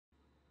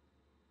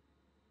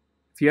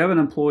If you have an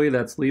employee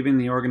that's leaving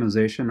the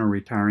organization or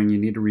retiring, you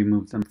need to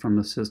remove them from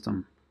the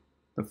system.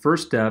 The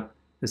first step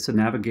is to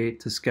navigate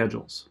to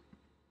Schedules,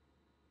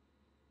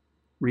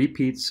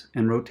 Repeats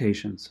and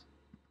Rotations.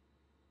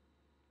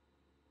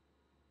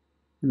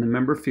 In the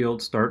member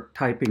field, start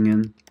typing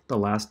in the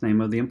last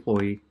name of the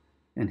employee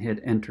and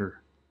hit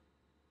Enter.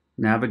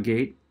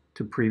 Navigate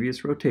to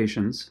Previous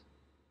Rotations.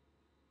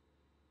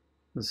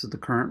 This is the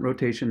current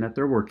rotation that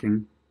they're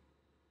working,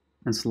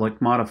 and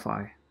select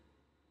Modify.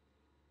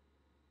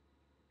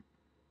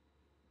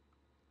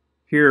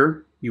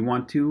 Here, you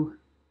want to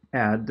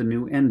add the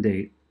new end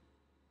date.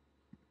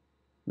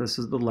 This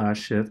is the last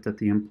shift that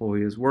the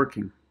employee is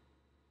working.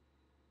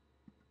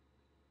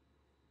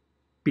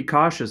 Be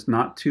cautious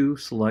not to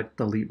select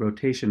Delete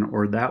Rotation,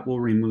 or that will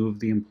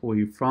remove the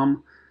employee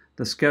from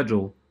the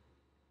schedule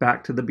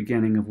back to the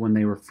beginning of when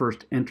they were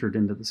first entered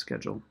into the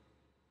schedule.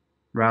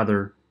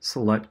 Rather,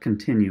 select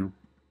Continue.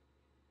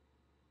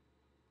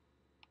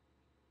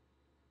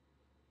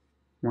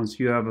 Once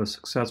you have a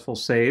successful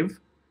save,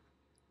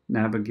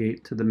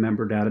 navigate to the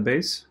member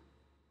database.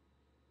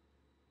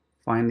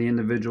 Find the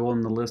individual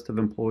in the list of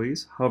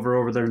employees, hover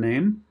over their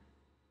name,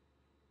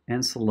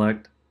 and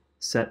select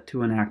Set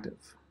to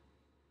Inactive.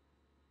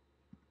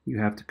 You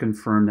have to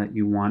confirm that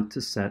you want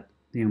to set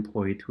the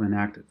employee to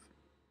inactive.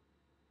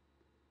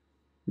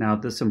 Now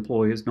this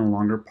employee is no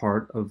longer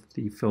part of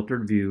the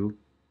filtered view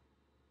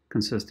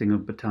consisting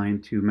of Battalion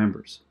 2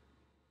 members.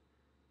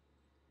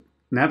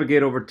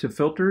 Navigate over to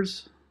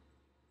Filters.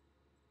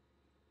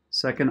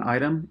 Second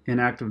item,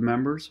 Inactive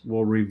Members,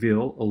 will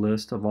reveal a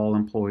list of all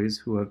employees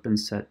who have been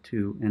set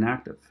to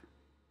inactive.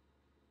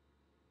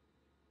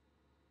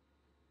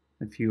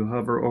 If you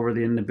hover over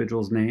the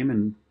individual's name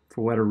and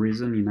for whatever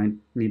reason you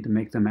need to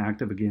make them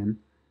active again,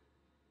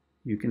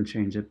 you can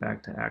change it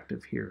back to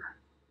active here.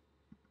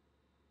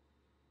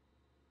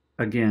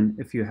 Again,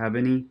 if you have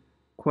any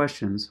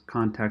questions,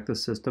 contact the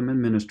system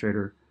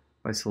administrator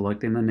by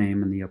selecting the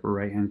name in the upper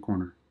right-hand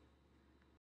corner.